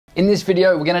In this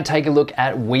video, we're going to take a look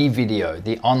at WeVideo,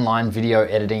 the online video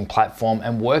editing platform,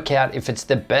 and work out if it's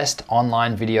the best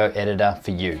online video editor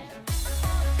for you.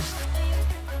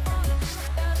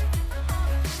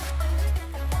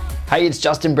 Hey, it's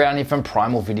Justin Brown here from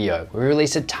Primal Video. We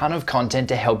release a ton of content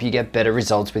to help you get better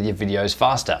results with your videos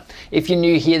faster. If you're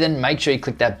new here, then make sure you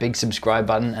click that big subscribe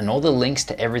button, and all the links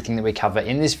to everything that we cover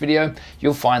in this video,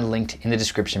 you'll find linked in the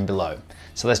description below.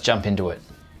 So let's jump into it.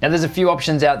 Now there's a few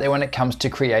options out there when it comes to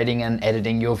creating and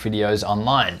editing your videos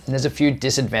online. And there's a few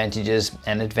disadvantages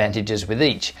and advantages with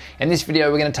each. In this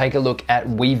video, we're going to take a look at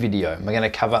WeVideo. We're going to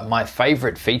cover my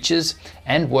favorite features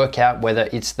and work out whether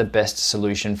it's the best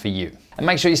solution for you. And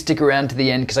make sure you stick around to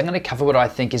the end because I'm going to cover what I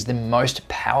think is the most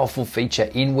powerful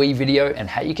feature in WeVideo and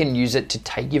how you can use it to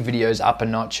take your videos up a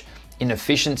notch in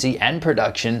efficiency and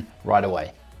production right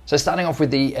away. So starting off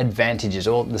with the advantages,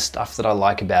 or the stuff that I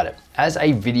like about it. As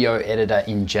a video editor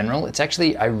in general, it's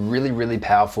actually a really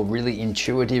powerful, really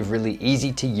intuitive, really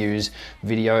easy to use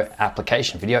video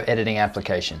editing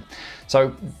application.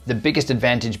 So the biggest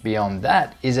advantage beyond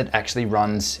that is it actually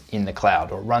runs in the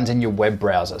cloud, or runs in your web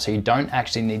browser. So you don't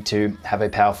actually need to have a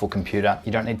powerful computer.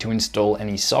 You don't need to install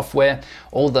any software.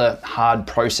 All the hard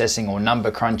processing or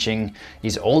number crunching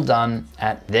is all done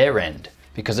at their end,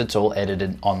 because it's all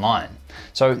edited online.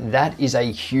 So that is a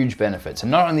huge benefit. So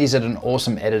not only is it an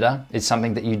awesome editor, it's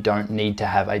something that you don't need to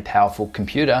have a powerful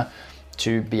computer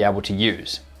to be able to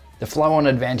use. The flow-on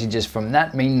advantages from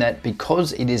that mean that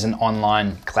because it is an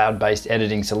online cloud-based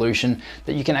editing solution,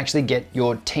 that you can actually get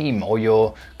your team or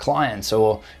your clients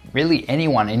or really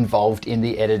anyone involved in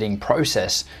the editing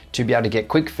process to be able to get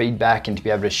quick feedback and to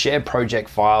be able to share project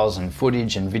files and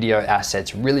footage and video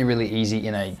assets really easy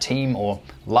in a team or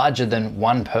larger than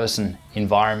one person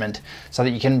environment, so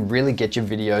that you can really get your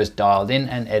videos dialed in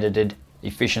and edited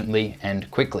efficiently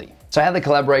and quickly. So how the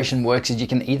collaboration works is you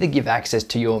can either give access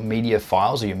to your media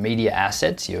files or your media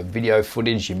assets, your video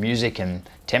footage, your music and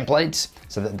templates,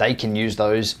 so that they can use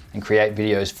those and create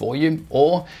videos for you,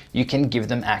 or you can give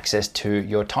them access to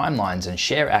your timelines and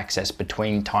share access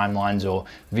between timelines or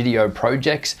video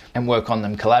projects and work on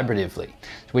them collaboratively,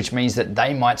 which means that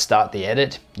they might start the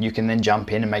edit, you can then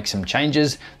jump in and make some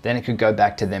changes, then it could go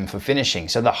back to them for finishing.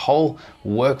 So the whole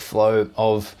workflow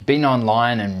of being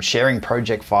online and sharing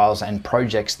project files and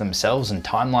projects themselves and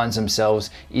timelines themselves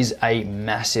is a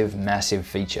massive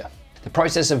feature. The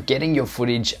process of getting your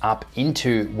footage up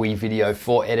into WeVideo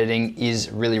for editing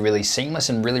is really seamless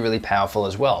and really powerful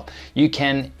as well. You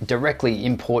can directly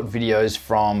import videos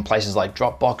from places like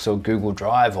Dropbox or Google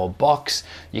Drive or Box.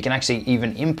 You can actually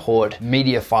even import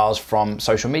media files from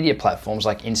social media platforms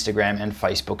like Instagram and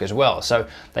Facebook as well. So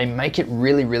they make it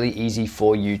really easy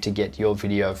for you to get your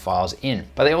video files in.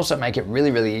 But they also make it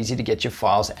really easy to get your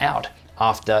files out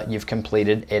after you've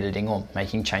completed editing or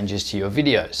making changes to your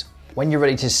videos. When you're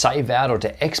ready to save out or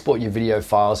to export your video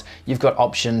files, you've got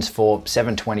options for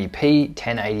 720p,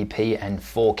 1080p, and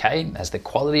 4K as the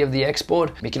quality of the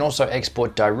export. You can also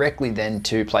export directly then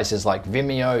to places like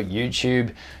Vimeo,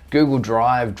 YouTube, Google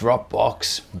Drive,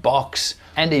 Dropbox, Box,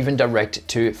 and even direct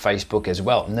to Facebook as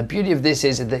well. And the beauty of this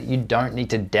is that you don't need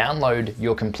to download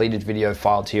your completed video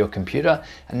file to your computer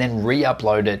and then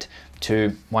re-upload it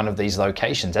to one of these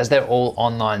locations. As they're all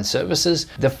online services,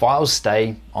 the files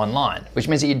stay online, which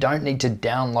means that you don't need to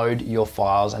download your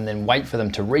files and then wait for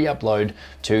them to re-upload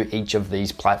to each of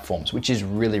these platforms, which is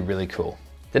really cool.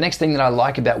 The next thing that I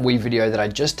like about WeVideo that I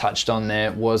just touched on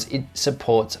there was it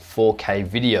supports 4K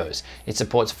videos. It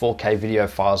supports 4K video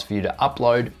files for you to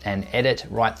upload and edit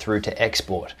right through to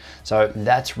export. So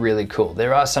that's really cool.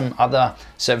 There are some other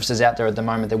services out there at the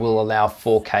moment that will allow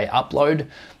 4K upload,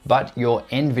 but your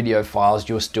end video files,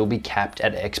 you'll still be capped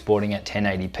at exporting at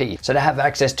 1080p. So to have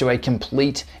access to a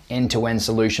complete end-to-end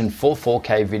solution for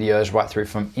 4K videos right through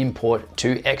from import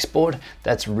to export,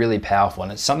 that's really powerful.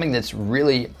 And it's something that's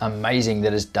really amazing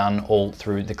that is done all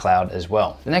through the cloud as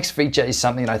well. The next feature is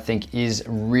something that I think is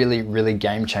really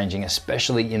game-changing,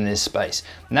 especially in this space.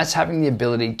 And that's having the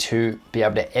ability to be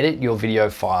able to edit your video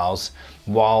files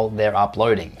while they're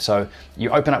uploading. So you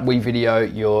open up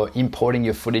WeVideo, you're importing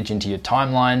your footage into your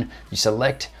timeline, you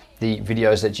select the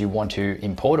videos that you want to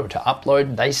import or to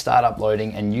upload, they start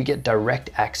uploading and you get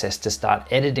direct access to start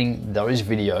editing those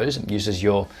videos. It uses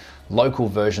your local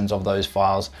versions of those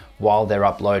files while they're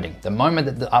uploading. The moment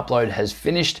that the upload has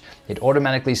finished, it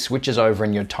automatically switches over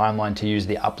in your timeline to use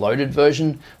the uploaded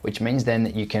version, which means then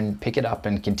that you can pick it up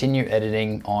and continue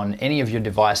editing on any of your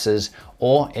devices,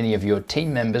 or any of your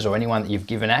team members or anyone that you've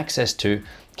given access to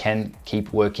can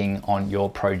keep working on your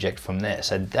project from there.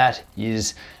 So that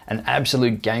is an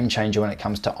absolute game changer when it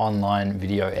comes to online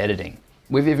video editing.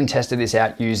 We've even tested this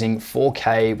out using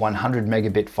 4K 100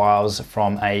 megabit files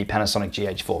from a Panasonic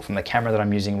GH4, from the camera that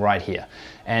I'm using right here.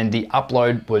 And the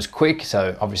upload was quick,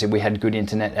 so obviously we had good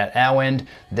internet at our end,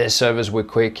 their servers were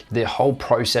quick, the whole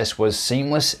process was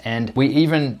seamless, and we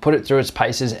even put it through its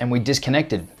paces and we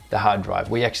disconnected the hard drive.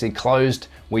 We actually closed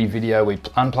WeVideo, we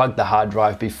unplugged the hard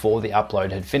drive before the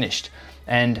upload had finished.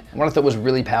 And what I thought was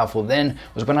really powerful then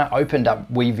was when I opened up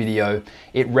WeVideo,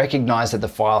 it recognized that the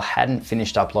file hadn't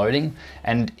finished uploading,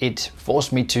 and it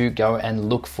forced me to go and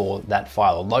look for that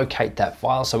file, or locate that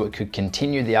file so it could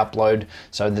continue the upload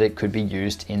so that it could be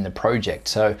used in the project.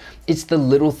 So it's the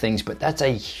little things, but that's a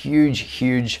huge,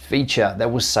 huge feature that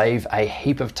will save a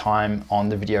heap of time on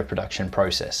the video production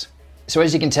process. So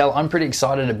as you can tell, I'm pretty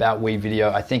excited about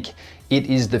WeVideo. I think it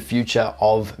is the future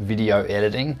of video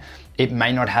editing. It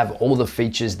may not have all the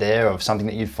features there of something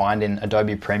that you'd find in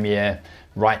Adobe Premiere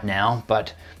right now,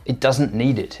 but it doesn't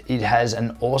need it. It has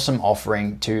an awesome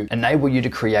offering to enable you to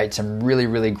create some really,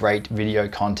 really great video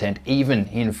content, even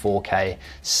in 4K,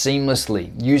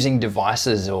 seamlessly, using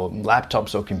devices or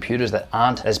laptops or computers that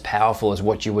aren't as powerful as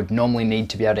what you would normally need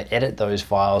to be able to edit those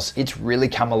files. It's really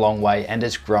come a long way and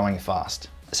it's growing fast.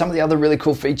 Some of the other really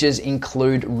cool features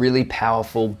include really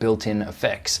powerful built-in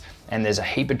effects, and there's a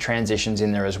heap of transitions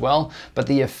in there as well, but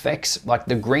the effects, like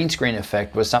the green screen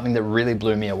effect, was something that really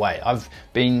blew me away. I've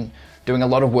been doing a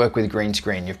lot of work with green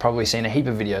screen. You've probably seen a heap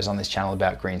of videos on this channel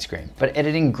about green screen. But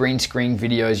editing green screen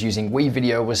videos using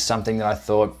WeVideo was something that I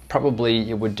thought probably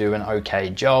it would do an okay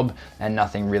job and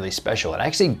nothing really special. It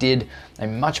actually did a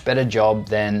much better job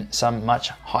than some much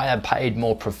higher paid,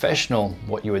 more professional,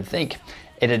 what you would think,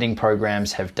 editing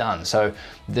programs have done. So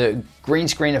the green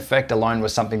screen effect alone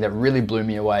was something that really blew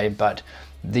me away, but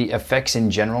the effects in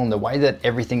general and the way that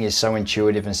everything is so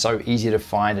intuitive and so easy to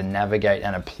find and navigate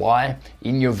and apply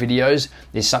in your videos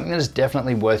is something that is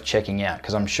definitely worth checking out,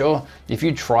 because I'm sure if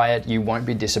you try it, you won't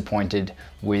be disappointed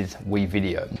with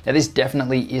WeVideo. Now, this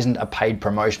definitely isn't a paid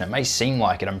promotion. It may seem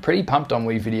like it. I'm pretty pumped on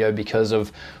WeVideo because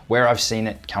of where I've seen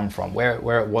it come from. Where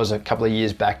it was a couple of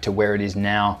years back to where it is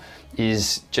now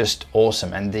is just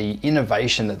awesome. And the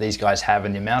innovation that these guys have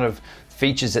and the amount of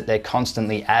features that they're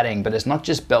constantly adding, but it's not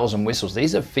just bells and whistles.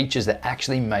 These are features that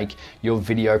actually make your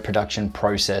video production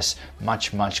process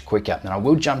much, much quicker. And I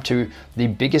will jump to the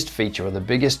biggest feature or the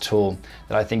biggest tool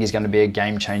that I think is going to be a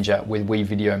game changer with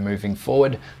WeVideo moving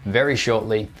forward very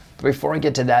shortly. But before I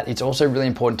get to that, it's also really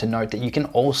important to note that you can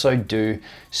also do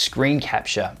screen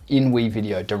capture in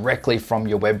WeVideo directly from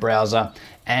your web browser,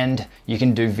 and you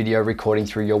can do video recording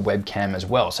through your webcam as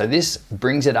well. So this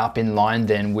brings it up in line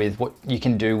then with what you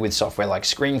can do with software like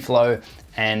ScreenFlow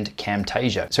and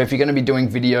Camtasia. So if you're going to be doing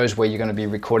videos where you're going to be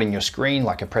recording your screen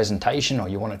like a presentation, or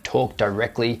you want to talk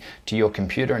directly to your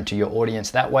computer and to your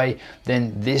audience that way,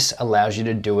 then this allows you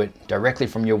to do it directly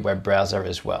from your web browser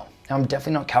as well. Now, I'm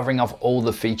definitely not covering off all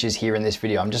the features here in this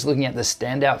video. I'm just looking at the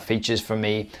standout features for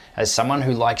me as someone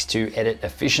who likes to edit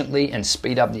efficiently and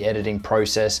speed up the editing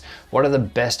process. What are the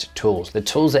best tools? The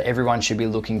tools that everyone should be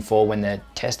looking for when they're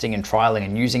testing and trialing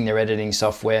and using their editing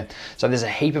software. So there's a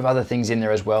heap of other things in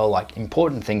there as well, like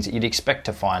important things that you'd expect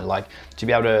to find, like to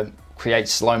be able to create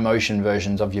slow motion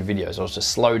versions of your videos, or to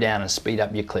slow down and speed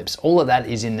up your clips. All of that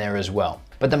is in there as well.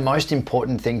 But the most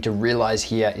important thing to realize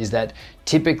here is that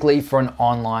typically for an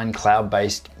online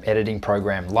cloud-based editing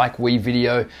program like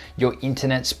WeVideo, your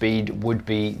internet speed would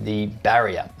be the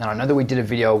barrier. And I know that we did a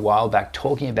video a while back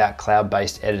talking about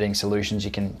cloud-based editing solutions.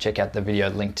 You can check out the video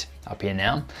linked up here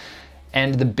now.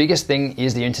 And the biggest thing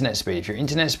is the internet speed. If your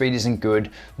internet speed isn't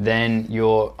good, then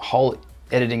your whole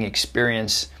editing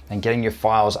experience and getting your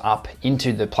files up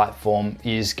into the platform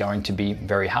is going to be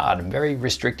very hard and very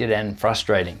restricted and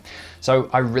frustrating. So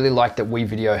I really like that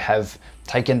WeVideo have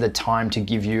taken the time to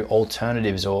give you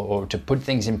alternatives or to put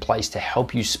things in place to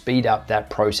help you speed up that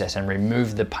process and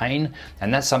remove the pain.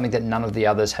 And that's something that none of the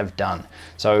others have done.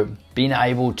 So being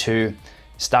able to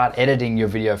start editing your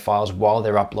video files while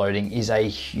they're uploading is a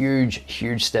huge,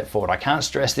 huge step forward. I can't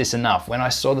stress this enough. When I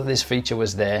saw that this feature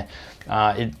was there,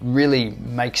 it really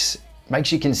makes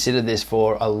you consider this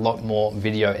for a lot more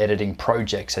video editing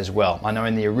projects as well. I know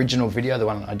in the original video, the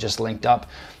one I just linked up,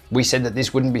 we said that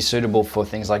this wouldn't be suitable for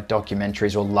things like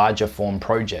documentaries or larger form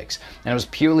projects. And it was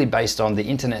purely based on the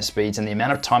internet speeds and the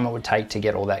amount of time it would take to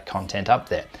get all that content up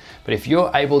there. But if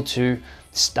you're able to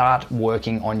start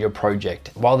working on your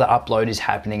project while the upload is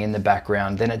happening in the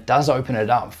background, then it does open it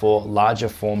up for larger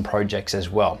form projects as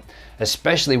well,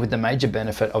 especially with the major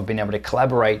benefit of being able to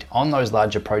collaborate on those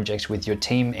larger projects with your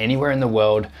team anywhere in the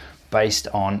world based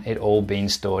on it all being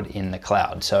stored in the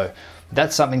cloud. So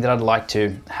that's something that I'd like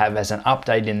to have as an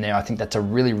update in there. I think that's a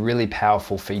really, really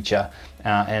powerful feature,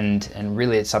 and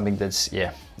really it's something that's,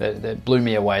 yeah, that blew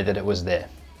me away that it was there.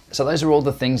 So those are all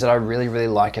the things that I really, really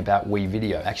like about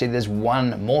WeVideo. Actually, there's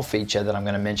one more feature that I'm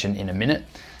going to mention in a minute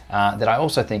that I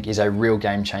also think is a real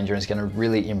game changer and is going to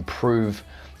really improve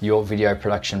your video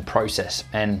production process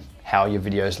and how your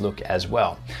videos look as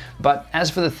well. But as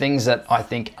for the things that I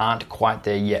think aren't quite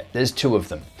there yet, there's two of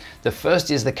them. The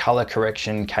first is the color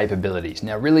correction capabilities.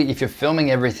 Now really, if you're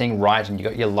filming everything right and you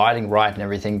got your lighting right and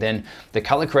everything, then the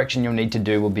color correction you'll need to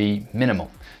do will be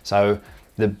minimal. So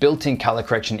the built-in color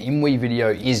correction in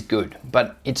WeVideo is good,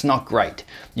 but it's not great.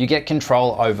 You get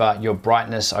control over your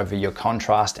brightness, over your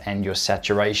contrast and your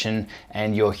saturation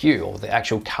and your hue, or the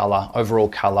actual color, overall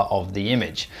color of the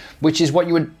image, which is what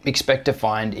you would expect to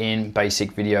find in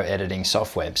basic video editing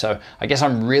software. So I guess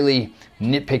I'm really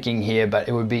nitpicking here, but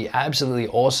it would be absolutely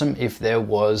awesome if there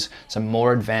was some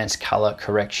more advanced color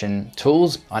correction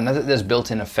tools. I know that there's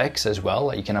built-in effects as well,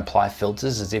 like you can apply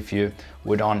filters as if you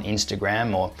would on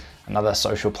Instagram or another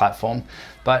social platform.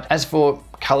 But as for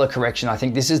color correction, I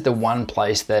think this is the one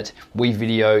place that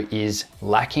WeVideo is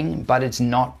lacking, but it's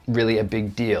not really a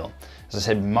big deal. As I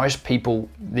said, most people,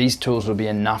 these tools will be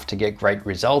enough to get great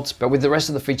results, but with the rest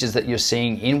of the features that you're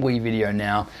seeing in WeVideo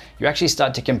now, you actually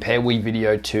start to compare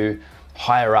WeVideo to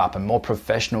higher up and more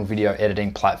professional video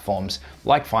editing platforms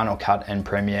like Final Cut and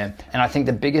Premiere. And I think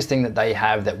the biggest thing that they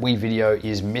have that WeVideo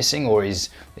is missing, or is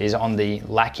on the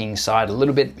lacking side a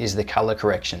little bit, is the color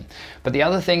correction. But the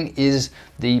other thing is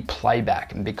the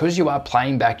playback. And because you are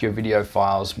playing back your video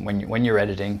files when you're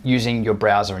editing using your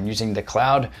browser and using the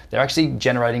cloud, they're actually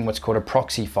generating what's called a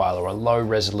proxy file, or a low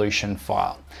resolution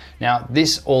file. Now,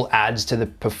 this all adds to the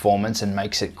performance and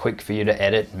makes it quick for you to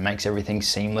edit and makes everything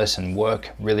seamless and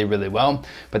work really, really well.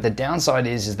 But the downside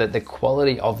is that the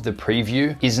quality of the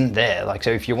preview isn't there. Like,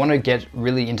 so if you want to get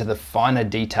really into the finer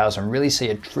details and really see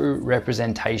a true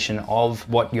representation of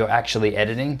what you're actually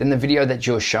editing, then the video that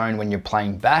you're shown when you're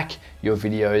playing back your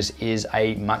videos is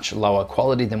a much lower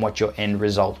quality than what your end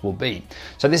result will be.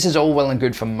 So this is all well and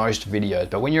good for most videos,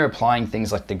 but when you're applying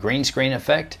things like the green screen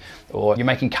effect, or you're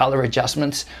making color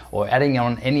adjustments, or adding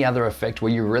on any other effect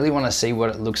where you really want to see what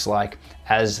it looks like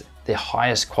as the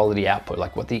highest quality output,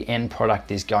 like what the end product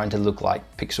is going to look like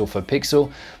pixel for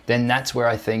pixel, then that's where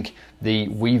I think the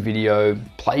WeVideo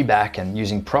playback and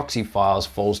using proxy files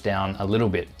falls down a little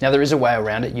bit. Now, there is a way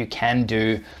around it. You can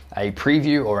do a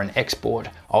preview or an export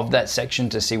of that section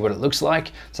to see what it looks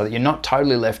like, so that you're not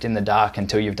totally left in the dark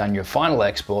until you've done your final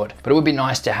export. But it would be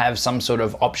nice to have some sort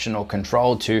of option or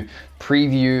control to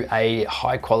preview a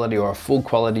high quality or a full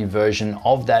quality version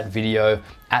of that video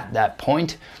at that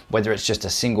point, whether it's just a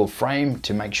single frame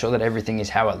to make sure that everything is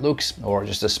how it looks, or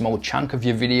just a small chunk of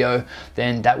your video.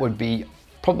 Then that would be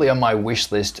probably on my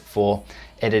wish list for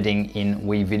editing in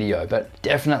WeVideo, but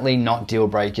definitely not deal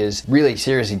breakers. Really,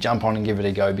 seriously, jump on and give it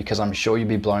a go, because I'm sure you'll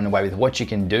be blown away with what you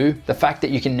can do. The fact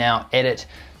that you can now edit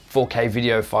 4K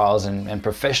video files and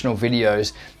professional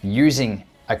videos using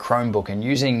a Chromebook and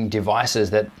using devices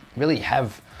that really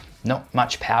have not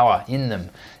much power in them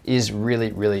is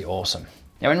really, really awesome.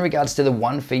 Now, in regards to the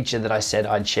one feature that I said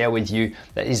I'd share with you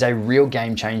that is a real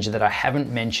game changer that I haven't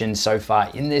mentioned so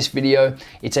far in this video,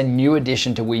 it's a new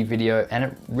addition to WeVideo, and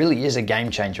it really is a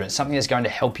game changer. It's something that's going to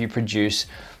help you produce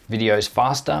videos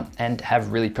faster and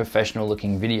have really professional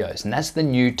looking videos, and that's the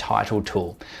new title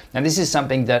tool. Now, this is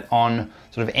something that on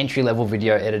sort of entry-level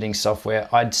video editing software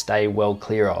I'd stay well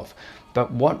clear of. But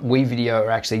what WeVideo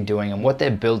are actually doing and what they're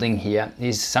building here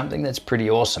is something that's pretty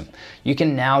awesome. You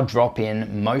can now drop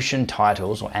in motion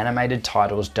titles or animated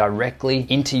titles directly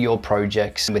into your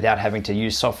projects without having to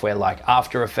use software like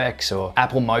After Effects or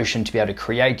Apple Motion to be able to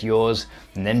create yours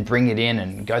and then bring it in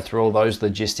and go through all those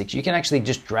logistics. You can actually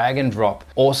just drag and drop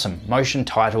awesome motion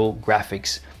title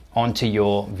graphics onto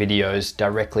your videos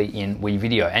directly in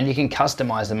WeVideo, and you can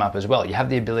customize them up as well. You have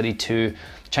the ability to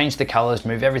change the colors,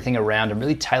 move everything around, and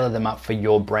really tailor them up for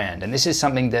your brand. And this is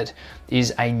something that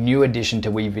is a new addition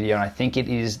to WeVideo, and I think it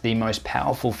is the most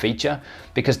powerful feature,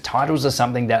 because titles are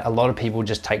something that a lot of people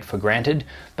just take for granted,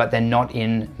 but they're not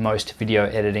in most video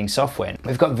editing software.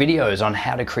 We've got videos on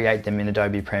how to create them in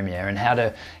Adobe Premiere and how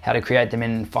to create them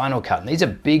in Final Cut. And these are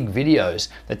big videos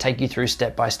that take you through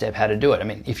step by step how to do it. I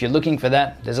mean, if you're looking for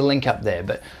that, there's a link up there,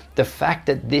 but the fact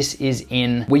that this is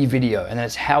in WeVideo and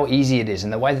that's how easy it is,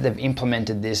 and the way that they've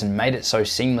implemented this and made it so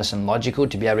seamless and logical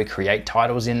to be able to create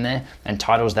titles in there, and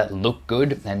titles that look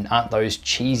good and aren't those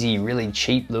cheesy, really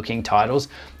cheap looking titles.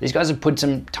 These guys have put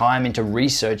some time into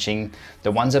researching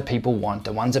the ones that people want,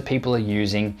 the ones that people are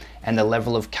using, and the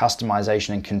level of customization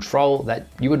and control that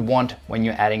you would want when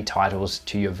you're adding titles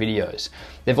to your videos.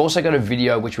 They've also got a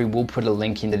video, which we will put a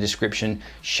link in the description,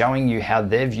 showing you how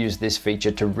they've used this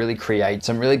feature to really create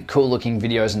some really cool looking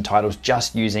videos and titles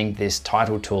just using this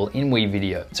title tool in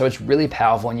WeVideo. So it's really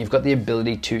powerful, and you've got the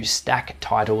ability to stack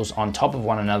titles on top of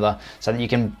one another so that you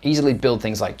can easily build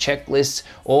things like checklists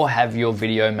or have your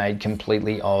video made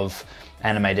completely of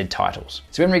animated titles.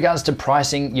 So in regards to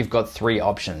pricing, you've got three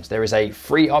options. There is a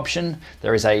free option,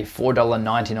 there is a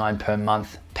 $4.99 per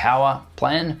month power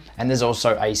plan, and there's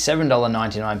also a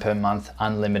 $7.99 per month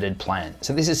unlimited plan.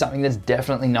 So this is something that's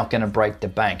definitely not going to break the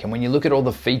bank. And when you look at all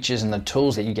the features and the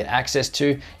tools that you get access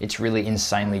to, it's really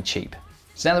insanely cheap.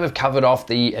 So now that we've covered off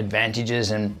the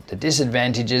advantages and the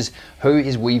disadvantages, who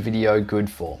is WeVideo good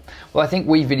for? Well, I think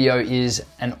WeVideo is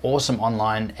an awesome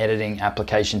online editing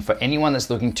application for anyone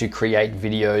that's looking to create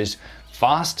videos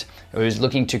fast, who's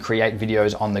looking to create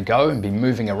videos on the go and be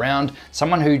moving around,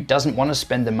 someone who doesn't want to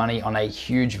spend the money on a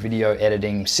huge video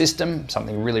editing system,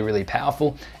 something really, really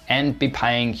powerful, and be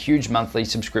paying huge monthly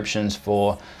subscriptions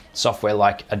for software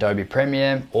like Adobe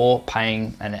Premiere, or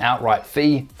paying an outright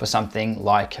fee for something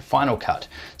like Final Cut.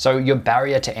 So your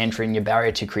barrier to entry and your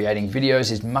barrier to creating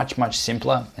videos is much, much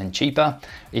simpler and cheaper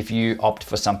if you opt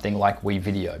for something like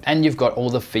WeVideo. And you've got all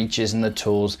the features and the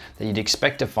tools that you'd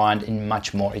expect to find in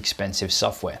much more expensive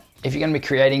software. If you're going to be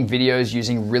creating videos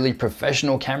using really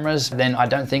professional cameras, then I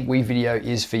don't think WeVideo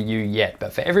is for you yet.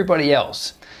 But for everybody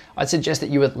else, I'd suggest that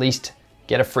you at least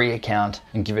get a free account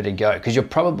and give it a go, because you'll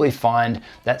probably find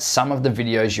that some of the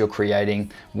videos you're creating,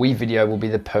 WeVideo will be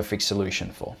the perfect solution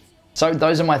for. So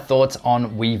those are my thoughts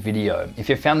on WeVideo. If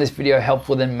you found this video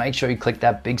helpful, then make sure you click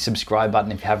that big subscribe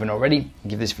button if you haven't already.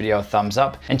 Give this video a thumbs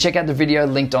up, and check out the video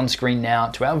linked on screen now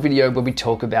to our video where we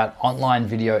talk about online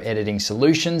video editing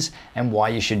solutions and why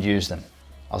you should use them.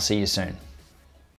 I'll see you soon.